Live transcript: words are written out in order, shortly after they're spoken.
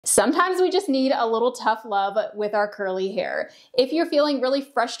Sometimes we just need a little tough love with our curly hair. If you're feeling really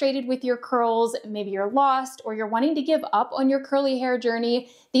frustrated with your curls, maybe you're lost, or you're wanting to give up on your curly hair journey,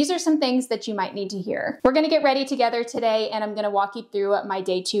 these are some things that you might need to hear. We're gonna get ready together today, and I'm gonna walk you through my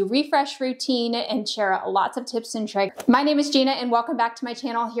day 2 refresh routine and share lots of tips and tricks. My name is Gina, and welcome back to my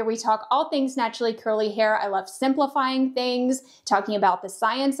channel. Here we talk all things naturally curly hair. I love simplifying things, talking about the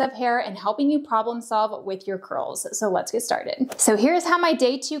science of hair, and helping you problem solve with your curls. So let's get started. So here's how my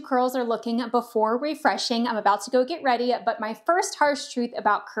day 2 curls are looking before refreshing. I'm about to go get ready, but my first harsh truth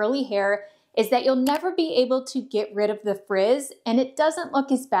about curly hair is that you'll never be able to get rid of the frizz, and it doesn't look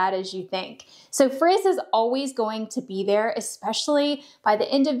as bad as you think. So frizz is always going to be there, especially by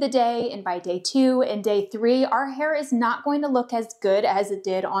the end of the day and by day 2 and day 3, our hair is not going to look as good as it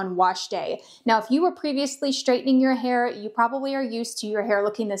did on wash day. Now, if you were previously straightening your hair, you probably are used to your hair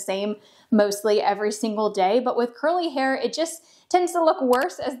looking the same mostly every single day, but with curly hair, it just tends to look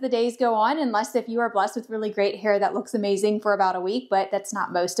worse as the days go on, unless if you are blessed with really great hair that looks amazing for about a week, but that's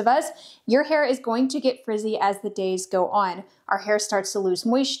not most of us. Your hair is going to get frizzy as the days go on. Our hair starts to lose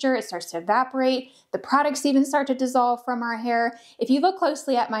moisture, it starts to evaporate, the products even start to dissolve from our hair. If you look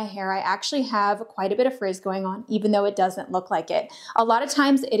closely at my hair, I actually have quite a bit of frizz going on, even though it doesn't look like it. A lot of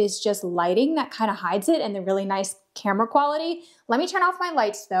times it is just lighting that kind of hides it and the really nice camera quality. Let me turn off my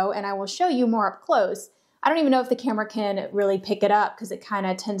lights though, and I will show you more up close. I don't even know if the camera can really pick it up because it kind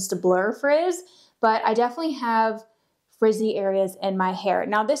of tends to blur frizz, but I definitely have frizzy areas in my hair.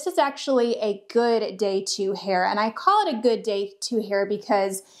 Now this is actually a good day 2 hair, and I call it a good day 2 hair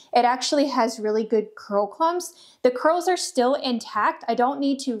because it actually has really good curl clumps. The curls are still intact. I don't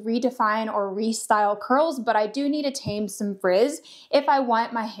need to redefine or restyle curls, but I do need to tame some frizz if I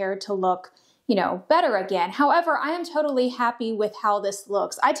want my hair to look better again. However, I am totally happy with how this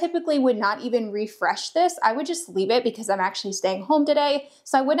looks. I typically would not even refresh this. I would just leave it because I'm actually staying home today,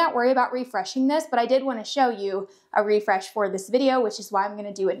 so I would not worry about refreshing this, but I did want to show you a refresh for this video, which is why I'm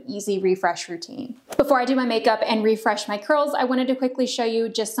going to do an easy refresh routine. Before I do my makeup and refresh my curls, I wanted to quickly show you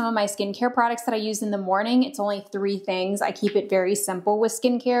just some of my skincare products that I use in the morning. It's only 3 things. I keep it very simple with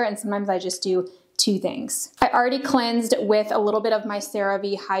skincare, and sometimes I just do 2 things. I already cleansed with a little bit of my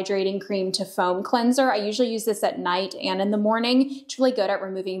CeraVe Hydrating Cream to Foam Cleanser. I usually use this at night and in the morning. It's really good at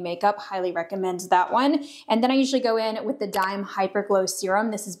removing makeup. Highly recommend that one. And then I usually go in with the Dime Hyperglow Serum.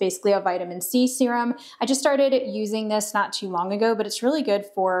 This is basically a vitamin C serum. I just started using this not too long ago, but it's really good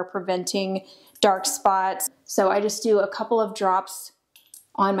for preventing dark spots. So I just do a couple of drops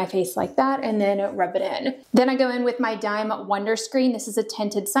on my face like that and then rub it in. Then I go in with my Dime Wonder Screen. This is a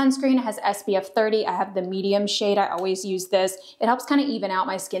tinted sunscreen. It has SPF 30. I have the medium shade. I always use this. It helps kind of even out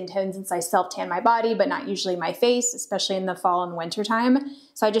my skin tone since I self-tan my body, but not usually my face, especially in the fall and winter time.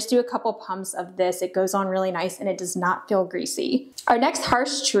 So I just do a couple pumps of this. It goes on really nice and it does not feel greasy. Our next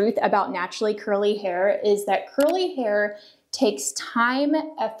harsh truth about naturally curly hair is that curly hair takes time,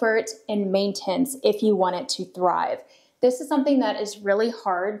 effort, and maintenance if you want it to thrive. This is something that is really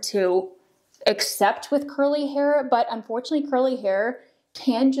hard to accept with curly hair, but unfortunately curly hair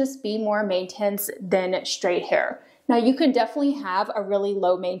can just be more maintenance than straight hair. Now you can definitely have a really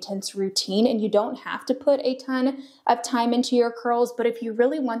low maintenance routine and you don't have to put a ton of time into your curls, but if you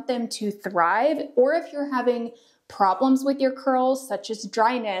really want them to thrive, or if you're having problems with your curls such as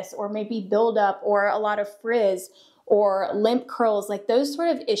dryness or maybe buildup or a lot of frizz, or limp curls, like those sort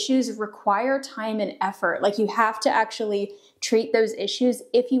of issues require time and effort. Like you have to actually treat those issues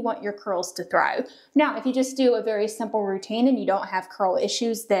if you want your curls to thrive. Now, if you just do a very simple routine and you don't have curl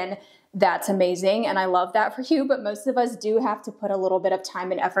issues, then that's amazing and I love that for you, but most of us do have to put a little bit of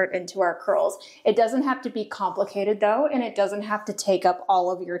time and effort into our curls. It doesn't have to be complicated though, and it doesn't have to take up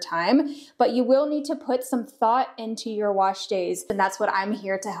all of your time, but you will need to put some thought into your wash days, and that's what I'm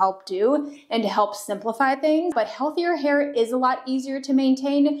here to help do and to help simplify things. But healthier hair is a lot easier to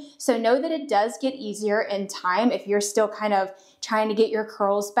maintain, so know that it does get easier in time. If you're still kind of trying to get your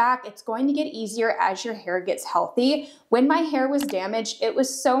curls back, it's going to get easier as your hair gets healthy. When my hair was damaged, it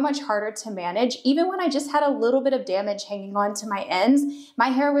was so much harder to manage. Even when I just had a little bit of damage hanging on to my ends, my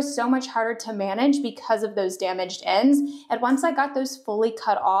hair was so much harder to manage because of those damaged ends. And once I got those fully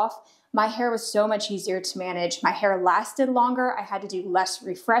cut off, my hair was so much easier to manage. My hair lasted longer. I had to do less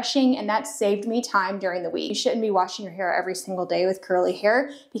refreshing, and that saved me time during the week. You shouldn't be washing your hair every single day with curly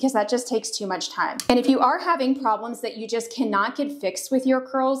hair because that just takes too much time. And if you are having problems that you just cannot get fixed with your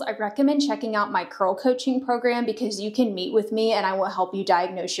curls, I recommend checking out my curl coaching program because you can meet with me and I will help you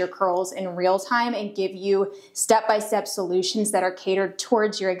diagnose your curls in real time and give you step-by-step solutions that are catered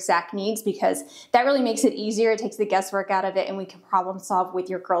towards your exact needs, because that really makes it easier. It takes the guesswork out of it and we can problem solve with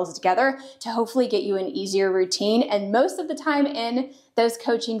your curls together. together to hopefully get you an easier routine. And most of the time in those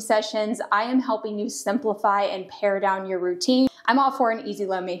coaching sessions, I am helping you simplify and pare down your routine. I'm all for an easy,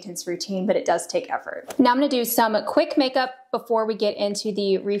 low maintenance routine, but it does take effort. Now I'm gonna do some quick makeup before we get into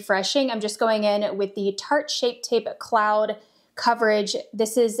the refreshing. I'm just going in with the Tarte Shape Tape Cloud Coverage.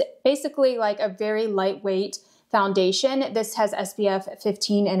 This is basically like a very lightweight foundation. This has SPF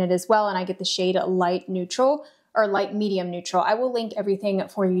 15 in it as well, and I get the shade light neutral or light medium neutral. I will link everything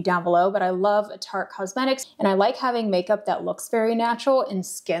for you down below, but I love Tarte Cosmetics, and I like having makeup that looks very natural and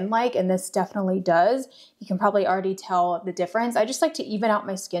skin-like, and this definitely does. You can probably already tell the difference. I just like to even out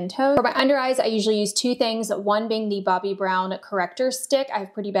my skin tone. For my under eyes, I usually use two things, one being the Bobbi Brown Corrector Stick. I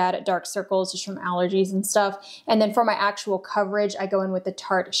have pretty bad dark circles just from allergies and stuff. And then for my actual coverage, I go in with the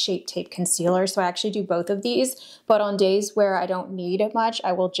Tarte Shape Tape Concealer. So I actually do both of these, but on days where I don't need much,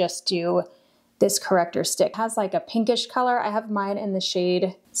 I will just do this corrector stick. It has like a pinkish color. I have mine in the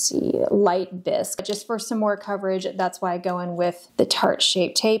shade, let's see, Light Bisque. Just for some more coverage, that's why I go in with the Tarte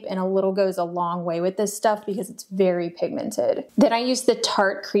Shape Tape, and a little goes a long way with this stuff because it's very pigmented. Then I use the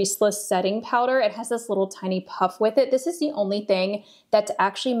Tarte Creaseless Setting Powder. It has this little tiny puff with it. This is the only thing that's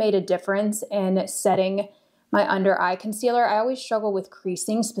actually made a difference in setting my under eye concealer. I always struggle with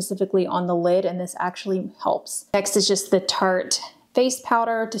creasing, specifically on the lid, and this actually helps. Next is just the Tarte face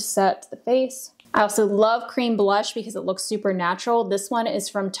powder to set the face. I also love cream blush because it looks super natural. This one is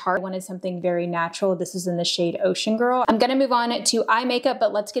from Tarte. I wanted something very natural. This is in the shade Ocean Girl. I'm gonna move on to eye makeup,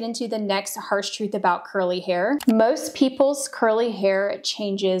 but let's get into the next harsh truth about curly hair. Most people's curly hair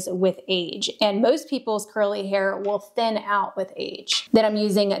changes with age, and most people's curly hair will thin out with age. Then I'm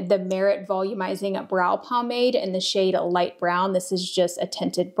using the Merit Volumizing Brow Pomade in the shade Light Brown. This is just a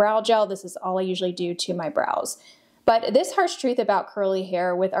tinted brow gel. This is all I usually do to my brows. But this harsh truth about curly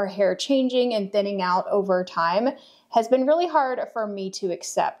hair, with our hair changing and thinning out over time, has been really hard for me to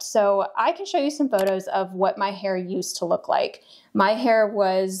accept. So I can show you some photos of what my hair used to look like. My hair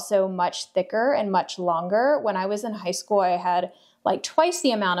was so much thicker and much longer. When I was in high school, I had like twice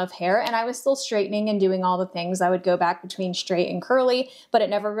the amount of hair, and I was still straightening and doing all the things. I would go back between straight and curly, but it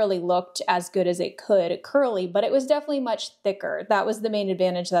never really looked as good as it could curly, but it was definitely much thicker. That was the main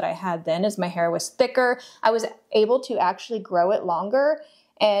advantage that I had then, is my hair was thicker. I was able to actually grow it longer,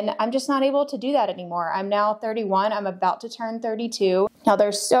 and I'm just not able to do that anymore. I'm now 31, I'm about to turn 32. Now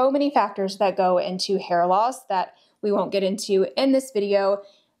there's so many factors that go into hair loss that we won't get into in this video.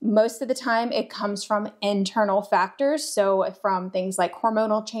 Most of the time it comes from internal factors. So from things like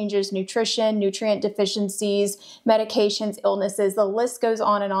hormonal changes, nutrition, nutrient deficiencies, medications, illnesses, the list goes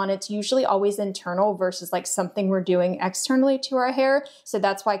on and on. It's usually always internal versus like something we're doing externally to our hair. So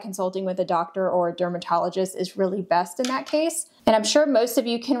that's why consulting with a doctor or a dermatologist is really best in that case. And I'm sure most of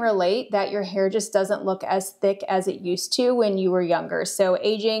you can relate that your hair just doesn't look as thick as it used to when you were younger. So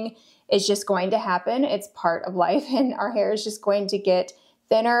aging is just going to happen. It's part of life, and our hair is just going to get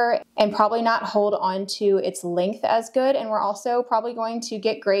thinner and probably not hold on to its length as good. And we're also probably going to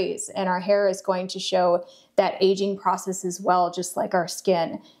get grays, and our hair is going to show that aging process as well, just like our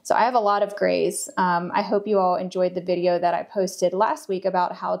skin. So I have a lot of grays. I hope you all enjoyed the video that I posted last week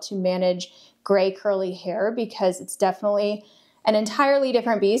about how to manage gray curly hair, because it's definitely an entirely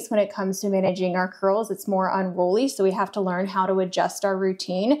different beast when it comes to managing our curls. It's more unruly, so we have to learn how to adjust our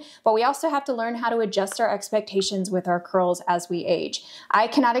routine, but we also have to learn how to adjust our expectations with our curls as we age. I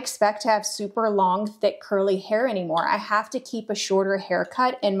cannot expect to have super long, thick, curly hair anymore. I have to keep a shorter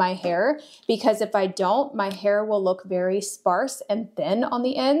haircut in my hair, because if I don't, my hair will look very sparse and thin on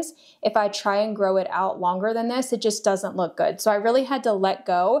the ends. If I try and grow it out longer than this, it just doesn't look good. So I really had to let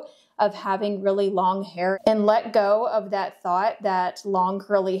go of having really long hair and let go of that thought that long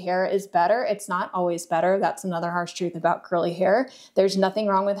curly hair is better. It's not always better. That's another harsh truth about curly hair. There's nothing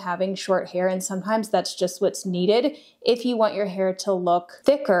wrong with having short hair, and sometimes that's just what's needed if you want your hair to look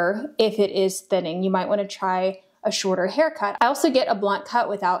thicker. If it is thinning, you might want to try a shorter haircut. I also get a blunt cut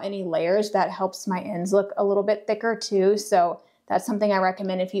without any layers. That helps my ends look a little bit thicker too. So that's something I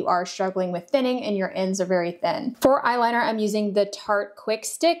recommend if you are struggling with thinning and your ends are very thin. For eyeliner, I'm using the Tarte Quick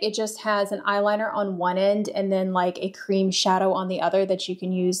Stick. It just has an eyeliner on one end and then like a cream shadow on the other that you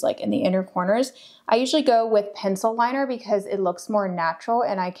can use like in the inner corners. I usually go with pencil liner because it looks more natural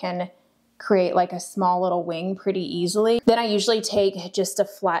and I can create like a small little wing pretty easily. Then I usually take just a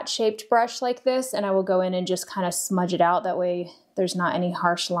flat shaped brush like this, and I will go in and just kind of smudge it out. That way there's not any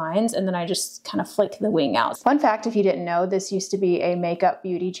harsh lines, and then I just kind of flick the wing out. Fun fact, if you didn't know, this used to be a makeup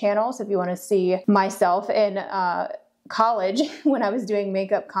beauty channel. So if you want to see myself in college when I was doing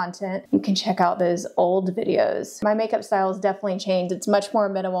makeup content, you can check out those old videos. My makeup style has definitely changed. It's much more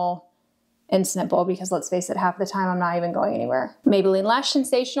minimal and simple because let's face it, half the time I'm not even going anywhere. Maybelline Lash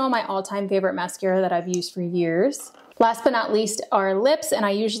Sensational, my all-time favorite mascara that I've used for years. Last but not least are lips, and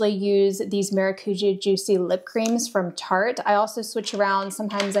I usually use these Maracuja Juicy lip creams from Tarte. I also switch around.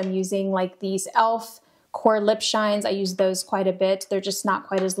 Sometimes I'm using like these e.l.f. Core lip shines. I use those quite a bit. They're just not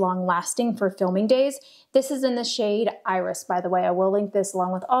quite as long lasting for filming days. This is in the shade Iris, by the way. I will link this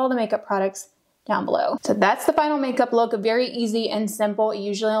along with all the makeup products down below. So that's the final makeup look. Very easy and simple. It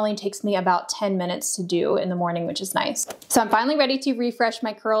usually only takes me about 10 minutes to do in the morning, which is nice. So I'm finally ready to refresh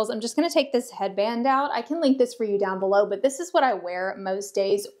my curls. I'm just gonna take this headband out. I can link this for you down below, but this is what I wear most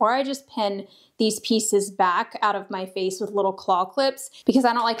days, or I just pin these pieces back out of my face with little claw clips because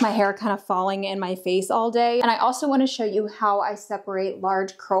I don't like my hair kind of falling in my face all day. And I also wanna show you how I separate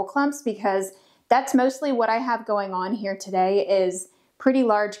large curl clumps because that's mostly what I have going on here today is pretty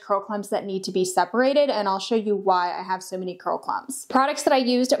large curl clumps that need to be separated, and I'll show you why I have so many curl clumps. Products that I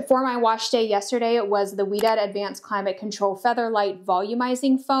used for my wash day yesterday was the Ouidad Advanced Climate Control Featherlight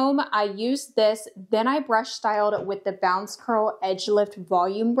Volumizing Foam. I used this, then I brush styled with the Bounce Curl EdgeLift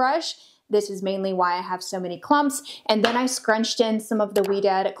Volume Brush. This is mainly why I have so many clumps. And then I scrunched in some of the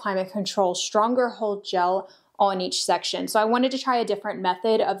Ouidad Climate Control Stronger Hold Gel on each section. So I wanted to try a different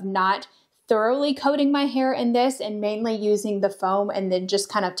method of not thoroughly coating my hair in this and mainly using the foam and then just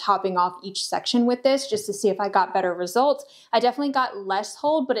kind of topping off each section with this just to see if I got better results. I definitely got less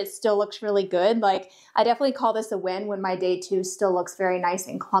hold, but it still looks really good. Like I definitely call this a win when my day 2 still looks very nice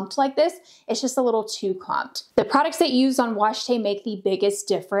and clumped like this. It's just a little too clumped. The products that you use on wash day make the biggest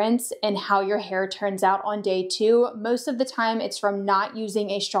difference in how your hair turns out on day 2. Most of the time it's from not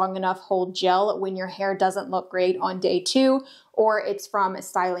using a strong enough hold gel when your hair doesn't look great on day 2, or it's from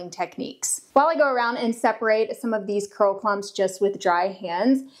styling techniques. While I go around and separate some of these curl clumps just with dry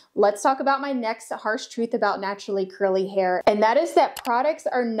hands, let's talk about my next harsh truth about naturally curly hair, and that is that products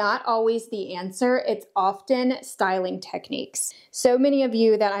are not always the answer. It's often styling techniques. So many of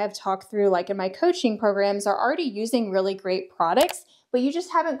you that I have talked through, like in my coaching programs, are already using really great products, but you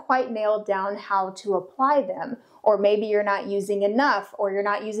just haven't quite nailed down how to apply them. Or maybe you're not using enough, or you're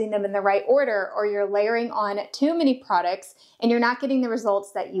not using them in the right order, or you're layering on too many products and you're not getting the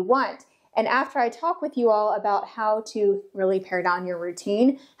results that you want. And after I talk with you all about how to really pare down your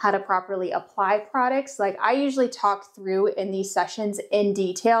routine, how to properly apply products, like I usually talk through in these sessions in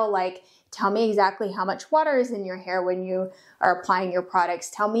detail, like tell me exactly how much water is in your hair when you are applying your products.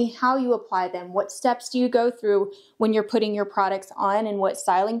 Tell me how you apply them. What steps do you go through when you're putting your products on and what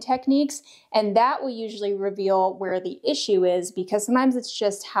styling techniques? And that will usually reveal where the issue is because sometimes it's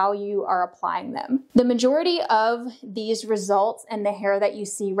just how you are applying them. The majority of these results and the hair that you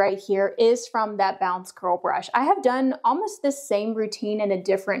see right here is from that Bounce Curl brush. I have done almost the same routine in a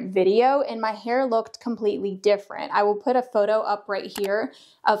different video and my hair looked completely different. I will put a photo up right here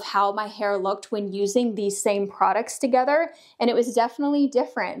of how my hair looked when using these same products together. And it was definitely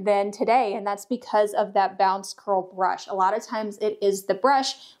different than today. And that's because of that Bounce Curl brush. A lot of times it is the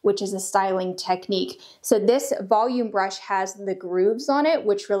brush, which is a styling technique. So this volume brush has the grooves on it,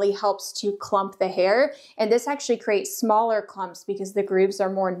 which really helps to clump the hair. And this actually creates smaller clumps because the grooves are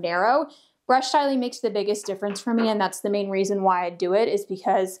more narrow. Brush styling makes the biggest difference for me. And that's the main reason why I do it is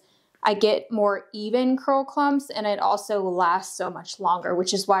because I get more even curl clumps and it also lasts so much longer,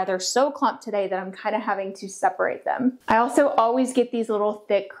 which is why they're so clumped today that I'm kind of having to separate them. I also always get these little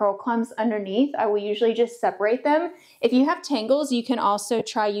thick curl clumps underneath. I will usually just separate them. If you have tangles, you can also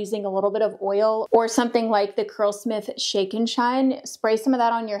try using a little bit of oil or something like the Curlsmith Shake and Shine. Spray some of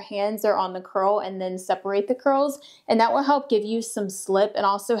that on your hands or on the curl and then separate the curls. And that will help give you some slip and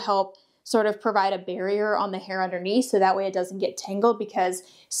also help sort of provide a barrier on the hair underneath so that way it doesn't get tangled because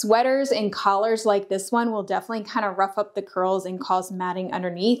sweaters and collars like this one will definitely kind of rough up the curls and cause matting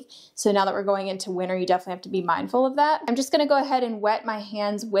underneath. So now that we're going into winter, you definitely have to be mindful of that. I'm just going to go ahead and wet my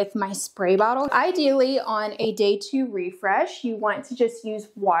hands with my spray bottle. Ideally on a day 2 refresh, you want to just use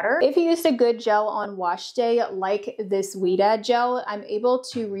water. If you used a good gel on wash day like this Ouidad gel, I'm able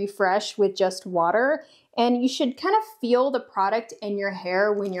to refresh with just water. And you should kind of feel the product in your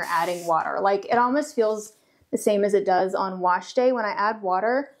hair when you're adding water. Like it almost feels the same as it does on wash day. When I add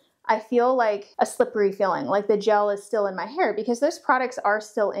water, I feel like a slippery feeling, like the gel is still in my hair because those products are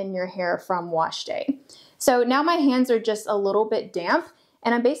still in your hair from wash day. So now my hands are just a little bit damp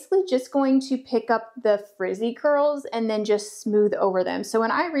and I'm basically just going to pick up the frizzy curls and then just smooth over them. So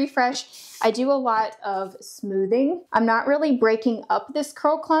when I refresh, I do a lot of smoothing. I'm not really breaking up this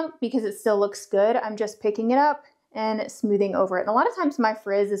curl clump because it still looks good. I'm just picking it up and smoothing over it. And a lot of times my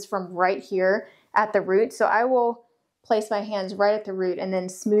frizz is from right here at the root. So I will place my hands right at the root and then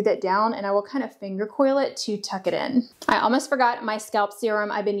smooth it down, and I will kind of finger coil it to tuck it in. I almost forgot my scalp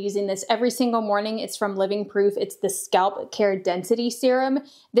serum. I've been using this every single morning. It's from Living Proof. It's the Scalp Care Density Serum.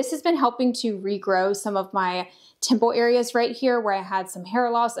 This has been helping to regrow some of my temple areas right here where I had some hair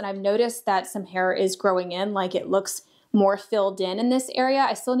loss, and I've noticed that some hair is growing in, like it looks more filled in this area.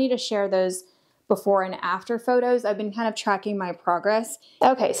 I still need to share those before and after photos. I've been kind of tracking my progress.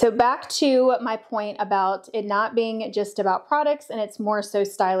 Okay, so back to my point about it not being just about products, and it's more so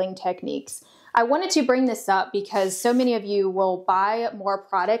styling techniques. I wanted to bring this up because so many of you will buy more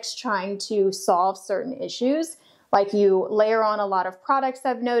products trying to solve certain issues. Like you layer on a lot of products,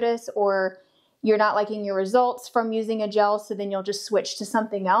 I've noticed, or you're not liking your results from using a gel, so then you'll just switch to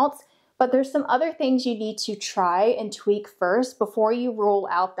something else. But there's some other things you need to try and tweak first before you roll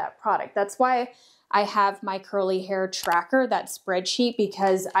out that product. That's why I have my curly hair tracker, that spreadsheet,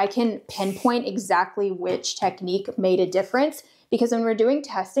 because I can pinpoint exactly which technique made a difference. Because when we're doing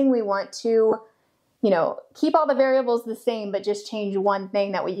testing, we want to, keep all the variables the same, but just change one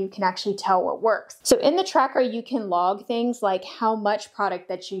thing. That way you can actually tell what works. So in the tracker, you can log things like how much product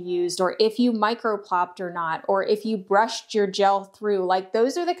that you used, or if you microplopped or not, or if you brushed your gel through. Like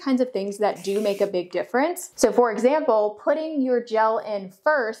those are the kinds of things that do make a big difference. So for example, putting your gel in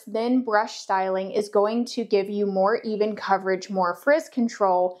first, then brush styling is going to give you more even coverage, more frizz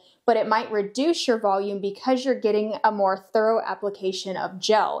control, but it might reduce your volume because you're getting a more thorough application of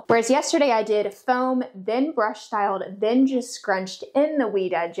gel. Whereas yesterday I did foam, then brush styled, then just scrunched in the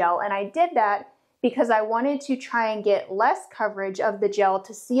Ouidad gel, and I did that because I wanted to try and get less coverage of the gel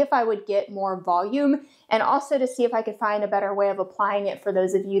to see if I would get more volume, and also to see if I could find a better way of applying it for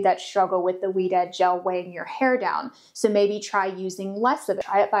those of you that struggle with the Ouidad gel weighing your hair down. So maybe try using less of it.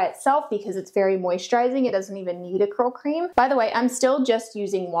 Try it by itself because it's very moisturizing. It doesn't even need a curl cream. By the way, I'm still just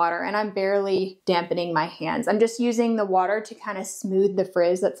using water, and I'm barely dampening my hands. I'm just using the water to kind of smooth the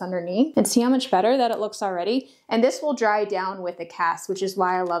frizz that's underneath. And see how much better that it looks already? And this will dry down with a cast, which is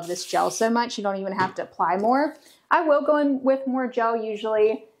why I love this gel so much. You don't even have to apply more. I will go in with more gel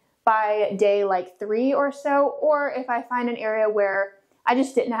usually by day like 3 or so, or if I find an area where I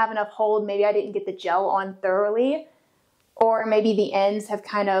just didn't have enough hold, maybe I didn't get the gel on thoroughly, or maybe the ends have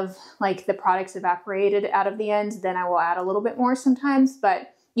kind of like the products evaporated out of the ends, then I will add a little bit more sometimes,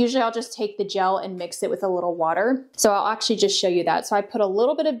 but usually I'll just take the gel and mix it with a little water. So I'll actually just show you that. So I put a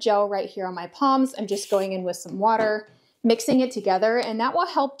little bit of gel right here on my palms. I'm just going in with some water, mixing it together, and that will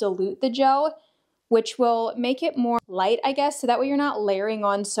help dilute the gel, which will make it more light, I guess, so that way you're not layering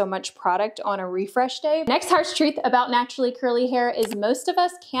on so much product on a refresh day. Next harsh truth about naturally curly hair is most of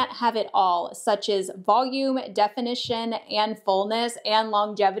us can't have it all, such as volume, definition, and fullness, and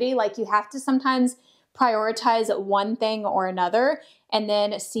longevity. Like you have to sometimes prioritize one thing or another and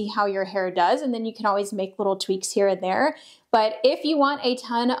then see how your hair does, and then you can always make little tweaks here and there. But if you want a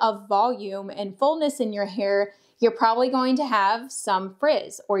ton of volume and fullness in your hair, you're probably going to have some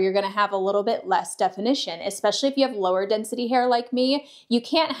frizz, or you're going to have a little bit less definition, especially if you have lower density hair like me. You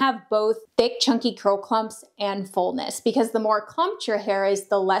can't have both thick, chunky curl clumps and fullness, because the more clumped your hair is,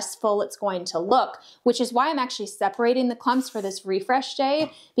 the less full it's going to look, which is why I'm actually separating the clumps for this refresh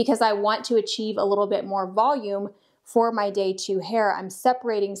day, because I want to achieve a little bit more volume for my day 2 hair. I'm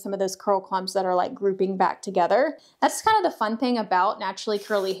separating some of those curl clumps that are like grouping back together. That's kind of the fun thing about naturally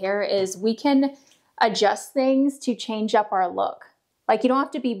curly hair, is we can adjust things to change up our look. Like you don't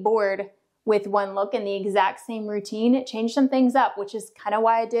have to be bored with one look in the exact same routine. Change some things up, which is kind of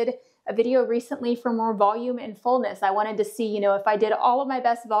why I did a video recently for more volume and fullness. I wanted to see, if I did all of my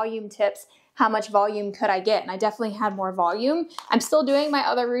best volume tips, how much volume could I get? And I definitely had more volume. I'm still doing my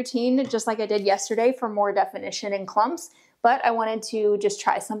other routine just like I did yesterday for more definition and clumps, but I wanted to just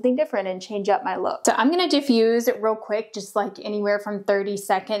try something different and change up my look. So I'm gonna diffuse real quick, just like anywhere from 30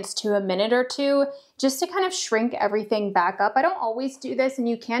 seconds to a minute or 2, just to kind of shrink everything back up. I don't always do this, and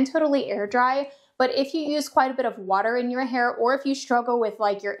you can totally air dry, but if you use quite a bit of water in your hair, or if you struggle with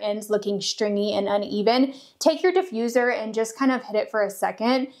like your ends looking stringy and uneven, take your diffuser and just kind of hit it for a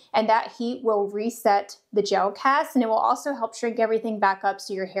second, and that heat will reset the gel cast, and it will also help shrink everything back up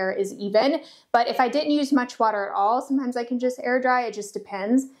so your hair is even. But if I didn't use much water at all, sometimes I can just air dry, it just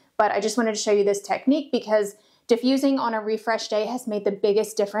depends. But I just wanted to show you this technique because diffusing on a refresh day has made the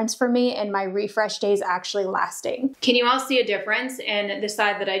biggest difference for me, and my refresh days actually lasting. Can you all see a difference in the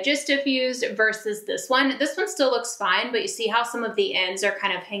side that I just diffused versus this one? This one still looks fine, but you see how some of the ends are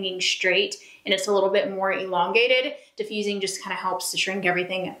kind of hanging straight and it's a little bit more elongated. Diffusing just kind of helps to shrink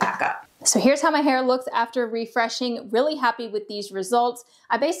everything back up. So here's how my hair looks after refreshing. Really happy with these results.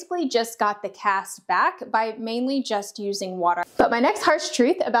 I basically just got the cast back by mainly just using water. But my next harsh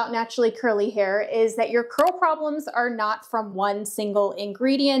truth about naturally curly hair is that your curl problems are not from one single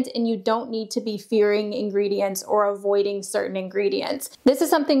ingredient, and you don't need to be fearing ingredients or avoiding certain ingredients. This is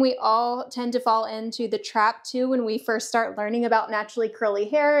something we all tend to fall into the trap to when we first start learning about naturally curly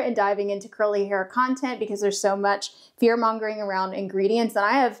hair and diving into curly hair content, because there's so much fear-mongering around ingredients. And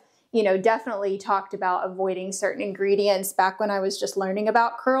I have definitely talked about avoiding certain ingredients back when I was just learning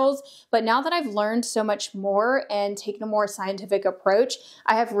about curls. But now that I've learned so much more and taken a more scientific approach,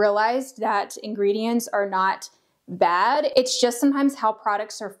 I have realized that ingredients are not bad. It's just sometimes how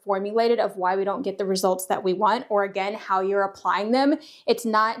products are formulated of why we don't get the results that we want, or again, how you're applying them. It's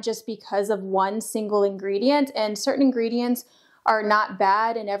not just because of one single ingredient, and certain ingredients are not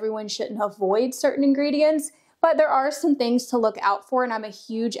bad and everyone shouldn't avoid certain ingredients. But there are some things to look out for, and I'm a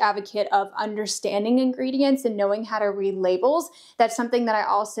huge advocate of understanding ingredients and knowing how to read labels. That's something that I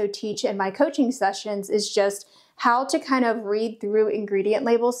also teach in my coaching sessions, is just how to kind of read through ingredient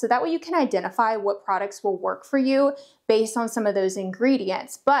labels so that way you can identify what products will work for you based on some of those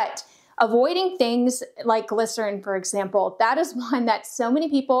ingredients. But avoiding things like glycerin, for example, that is one that so many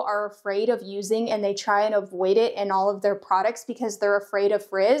people are afraid of using, and they try and avoid it in all of their products because they're afraid of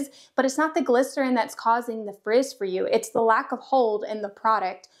frizz. But it's not the glycerin that's causing the frizz for you. It's the lack of hold in the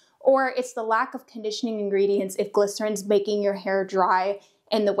product, or it's the lack of conditioning ingredients if glycerin's making your hair dry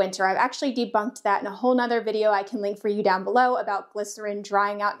in the winter. I've actually debunked that in a whole nother video I can link for you down below about glycerin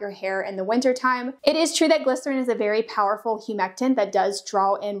drying out your hair in the winter time. It is true that glycerin is a very powerful humectant that does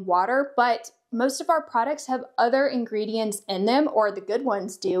draw in water, but most of our products have other ingredients in them, or the good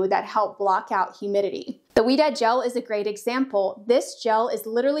ones do, that help block out humidity. The Ouidad gel is a great example. This gel is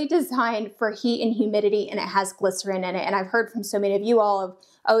literally designed for heat and humidity, and it has glycerin in it. And I've heard from so many of you all of,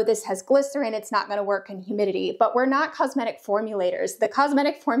 oh, this has glycerin, it's not gonna work in humidity. But we're not cosmetic formulators. The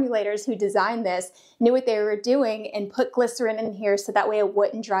cosmetic formulators who designed this knew what they were doing and put glycerin in here so that way it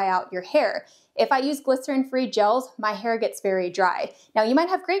wouldn't dry out your hair. If I use glycerin-free gels, my hair gets very dry. Now, you might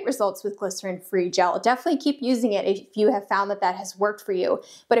have great results with glycerin-free gel. Definitely keep using it if you have found that that has worked for you.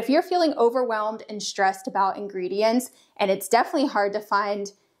 But if you're feeling overwhelmed and stressed about ingredients, and it's definitely hard to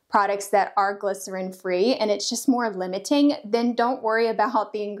find products that are glycerin-free and it's just more limiting, then don't worry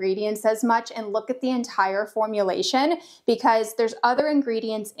about the ingredients as much and look at the entire formulation, because there's other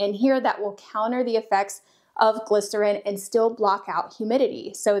ingredients in here that will counter the effects of glycerin and still block out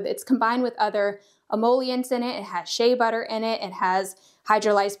humidity. So it's combined with other emollients in it. It has shea butter in it. It has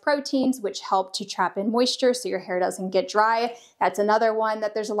hydrolyzed proteins, which help to trap in moisture so your hair doesn't get dry. That's another one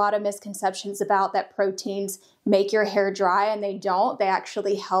that there's a lot of misconceptions about, that proteins make your hair dry, and they don't. They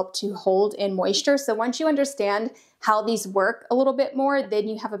actually help to hold in moisture. So once you understand how these work a little bit more, then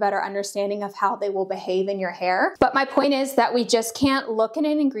you have a better understanding of how they will behave in your hair. But my point is that we just can't look at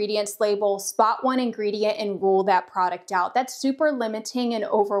an ingredients label, spot one ingredient, and rule that product out. That's super limiting and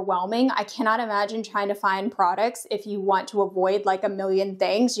overwhelming. I cannot imagine trying to find products if you want to avoid like a million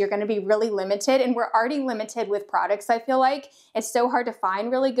things. You're gonna be really limited, and we're already limited with products, I feel like. It's so hard to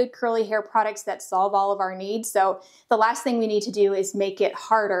find really good curly hair products that solve all of our needs. So the last thing we need to do is make it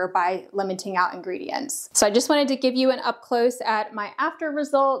harder by limiting out ingredients. So I just wanted to give you an up close at my after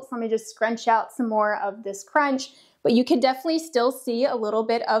results. Let me just scrunch out some more of this crunch. But you can definitely still see a little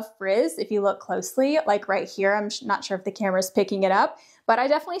bit of frizz if you look closely, like right here. I'm not sure if the camera's picking it up, but I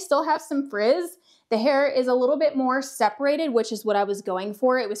definitely still have some frizz. The hair is a little bit more separated, which is what I was going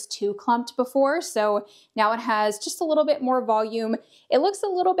for. It was too clumped before, so now it has just a little bit more volume. It looks a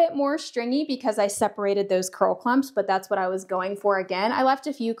little bit more stringy because I separated those curl clumps, but that's what I was going for again. I left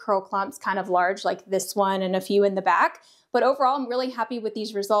a few curl clumps kind of large, like this one, and a few in the back. But overall, I'm really happy with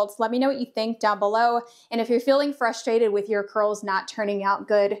these results. Let me know what you think down below. And if you're feeling frustrated with your curls not turning out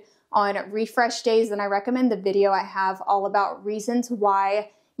good on refresh days, then I recommend the video I have all about reasons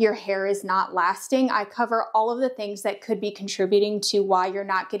why your hair is not lasting. I cover all of the things that could be contributing to why you're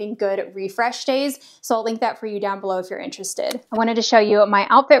not getting good refresh days. So I'll link that for you down below if you're interested. I wanted to show you my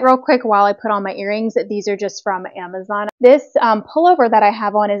outfit real quick while I put on my earrings. These are just from Amazon. This pullover that I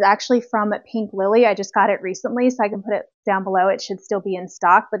have on is actually from Pink Lily. I just got it recently, so I can put it down below. It should still be in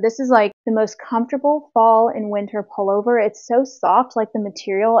stock, but this is like the most comfortable fall and winter pullover. It's so soft, like the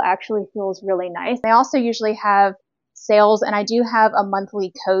material actually feels really nice. I also usually have sales, and I do have a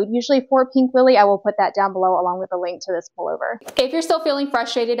monthly code usually for Pink Lily. I will put that down below along with a link to this pullover. If you're still feeling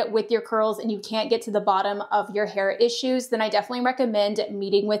frustrated with your curls and you can't get to the bottom of your hair issues, then I definitely recommend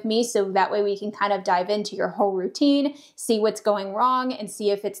meeting with me so that way we can kind of dive into your whole routine, see what's going wrong, and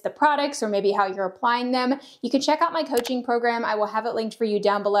see if it's the products or maybe how you're applying them. You can check out my coaching program. I will have it linked for you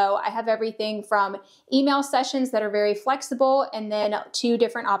down below. I have everything from email sessions that are very flexible, and then 2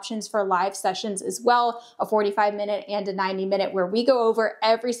 different options for live sessions as well, a 45-minute and a 90-minute, where we go over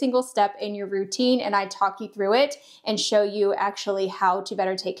every single step in your routine and I talk you through it and show you actually how to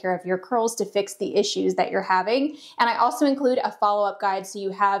better take care of your curls to fix the issues that you're having. And I also include a follow-up guide so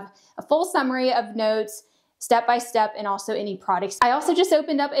you have a full summary of notes, step by step, and also any products. I also just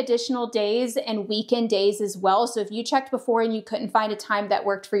opened up additional days and weekend days as well. So if you checked before and you couldn't find a time that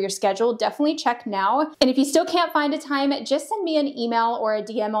worked for your schedule, definitely check now. And if you still can't find a time, just send me an email or a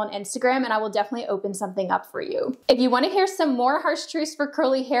DM on Instagram and I will definitely open something up for you. If you want to hear some more harsh truths for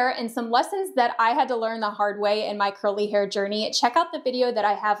curly hair and some lessons that I had to learn the hard way in my curly hair journey, check out the video that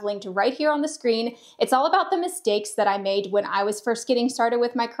I have linked right here on the screen. It's all about the mistakes that I made when I was first getting started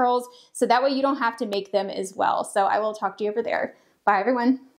with my curls, so that way you don't have to make them as well. So I will talk to you over there. Bye, everyone.